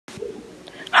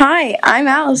Hi, I'm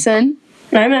Allison.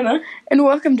 And I'm Emma. And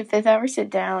welcome to Fifth Hour Sit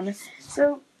Down.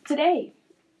 So, today,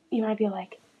 you might be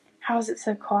like, how is it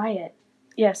so quiet?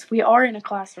 Yes, we are in a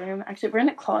classroom. Actually, we're in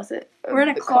a closet. We're in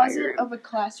a closet of a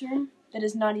classroom that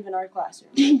is not even our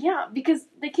classroom. Yeah, because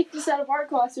they kicked us out of our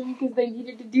classroom because they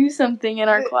needed to do something in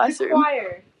our classroom.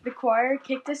 The choir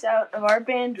kicked us out of our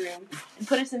band room and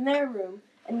put us in their room,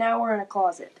 and now we're in a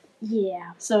closet.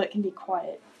 Yeah. So it can be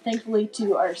quiet. Thankfully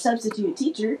to our substitute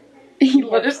teacher, He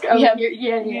let us go we have, here.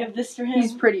 Yeah. we have this for him.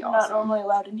 He's pretty Not awesome. normally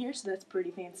allowed in here, so that's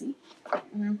pretty fancy.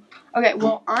 Mm-hmm. Okay,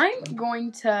 well, I'm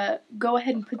going to go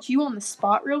ahead and put you on the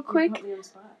spot real quick. Put me on the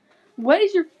spot. What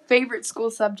is your favorite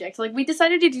school subject? Like, we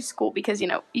decided to do school because,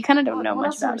 you kind of don't know what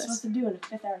much else are about we us. supposed to do in a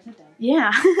fifth hour sit down?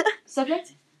 Yeah.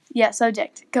 Subject? Yeah,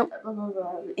 subject. Go.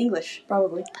 English,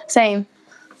 probably. Same.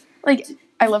 Like,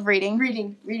 I love reading.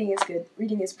 Reading is good.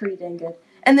 Reading is pretty dang good.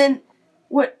 And then,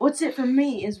 what's it for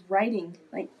me is writing.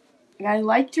 Like, I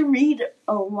like to read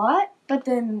a lot, but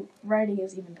then writing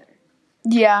is even better.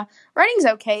 Yeah. Writing's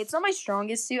okay. It's not my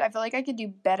strongest suit. I feel like I could do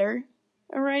better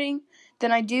at writing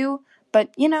than I do,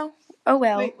 but, oh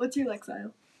well. Wait, what's your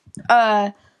Lexile?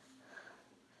 I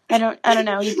don't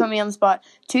know. You put me on the spot.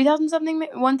 2,000 something?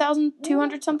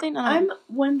 1,200 something? I'm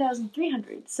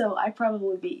 1,300, so I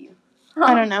probably beat you.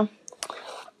 I don't know.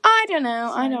 I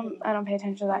Sorry. don't pay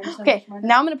attention to that. I'm so Okay, much smarter.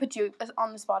 now I'm going to put you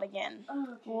on the spot again.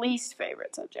 Oh, okay. Least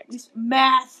favorite subject.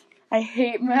 Math. I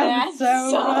hate math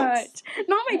so sucks. much.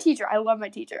 Not my teacher. I love my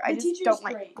teacher. I just don't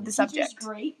like the subject. Teacher's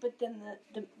great, but then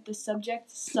the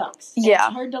subject sucks. Yeah.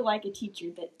 It's hard to like a teacher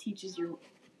that teaches your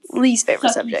Least favorite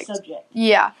sucky subject.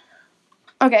 Yeah.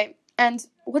 Okay, and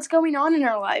what's going on in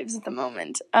our lives at the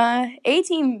moment?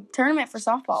 A-team tournament for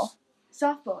softball.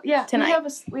 Softball. Yeah. Tonight.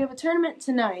 We have a tournament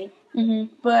tonight.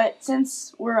 Mm-hmm. But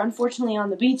since we're unfortunately on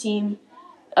the B team,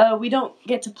 we don't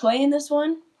get to play in this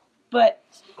one. But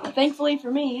thankfully for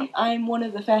me, I'm one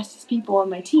of the fastest people on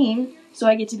my team, so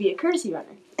I get to be a courtesy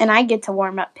runner. And I get to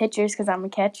warm up pitchers because I'm a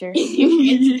catcher.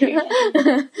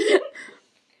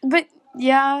 But,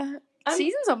 yeah,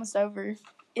 season's almost over.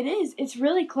 It is. It's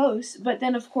really close. But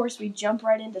then, of course, we jump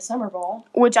right into summer ball.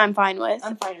 Which I'm fine with.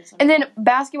 I'm fine with summer And ball. then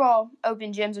basketball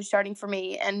open gyms are starting for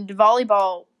me, and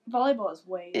volleyball Volleyball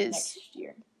is next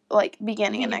year. Like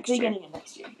beginning of next year. Beginning of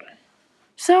next year.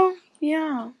 So,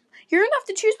 yeah. You're going to have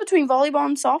to choose between volleyball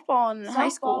and softball in high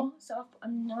school. Softball.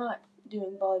 I'm not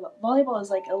doing volleyball. Volleyball is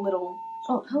like a little...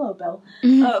 Oh, hello, Belle.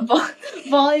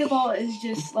 Volleyball is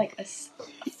just like a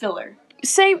filler.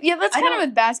 Same. Yeah, that's kind of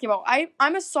with basketball.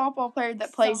 I'm a softball player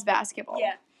that plays basketball.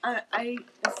 Yeah.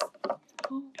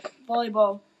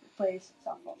 Volleyball plays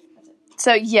softball. That's it.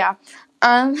 So, yeah.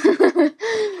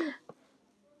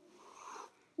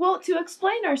 Well, to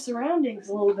explain our surroundings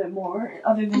a little bit more,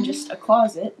 other than just a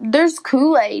closet, There's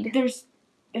Kool-Aid. there's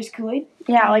Kool-Aid.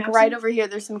 Yeah, like Have right some? over here,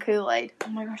 there's some Kool-Aid. Oh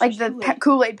my gosh, Like the Kool-Aid.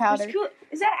 Kool-Aid powder.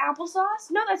 Is that applesauce?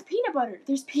 No, that's peanut butter.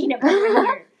 There's peanut butter in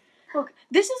here. Look,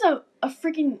 this is a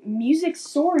freaking music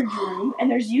storage room, and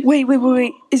there's you. Wait.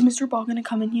 Is Mr. Ball going to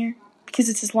come in here? Because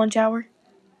it's his lunch hour?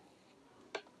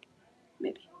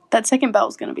 Maybe. That second bell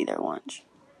is going to be their lunch.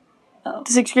 Oh.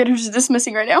 The sixth graders are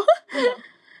dismissing right now. Yeah.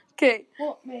 Okay.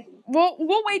 Well, maybe.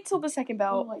 We'll wait till the second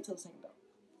bell. We'll wait till the second bell.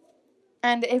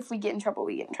 And if we get in trouble,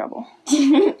 we get in trouble.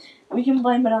 We can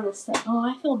blame it on the stuff. Oh,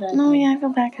 I feel bad. No, yeah, I feel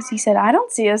bad because he said, I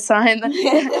don't see a sign.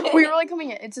 We were like coming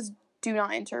in. It says, do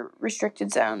not enter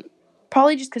restricted zone.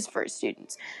 Probably just because first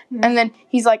students. Mm-hmm. And then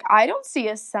he's like, I don't see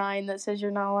a sign that says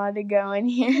you're not allowed to go in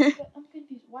here. I'm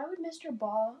confused. Why would Mr.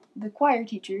 Ball, the choir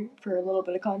teacher, for a little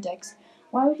bit of context,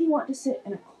 why would he want to sit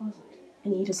in a closet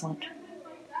and eat his lunch?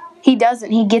 He doesn't.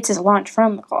 He gets his lunch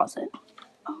from the closet.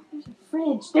 Oh, there's a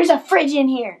fridge. There's a fridge in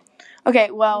here.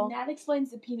 Okay, well. And that explains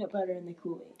the peanut butter and the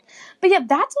Kool-Aid. But yeah,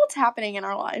 that's what's happening in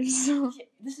our lives.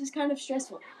 This is kind of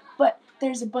stressful. But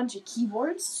there's a bunch of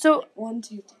keyboards. So 1,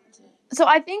 2, 3. So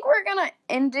I think we're going to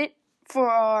end it for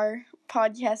our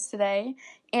podcast today.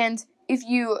 And if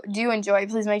you do enjoy,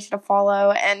 please make sure to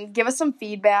follow and give us some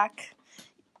feedback.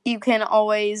 You can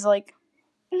always,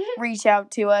 reach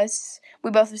out to us. We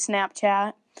both have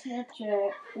Snapchat.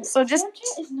 So just...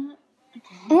 Snapchat is not...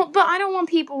 Okay. Well, but I don't want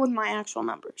people with my actual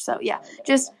number. So, yeah.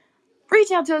 Just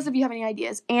reach out to us if you have any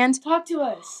ideas. And... Talk to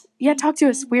us. Yeah, talk to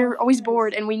us. We're always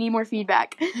bored and we need more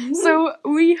feedback. So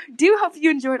we do hope you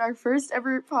enjoyed our first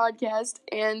ever podcast,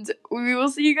 and we will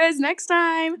see you guys next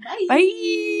time. Bye.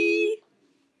 Bye.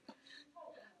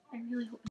 I really hope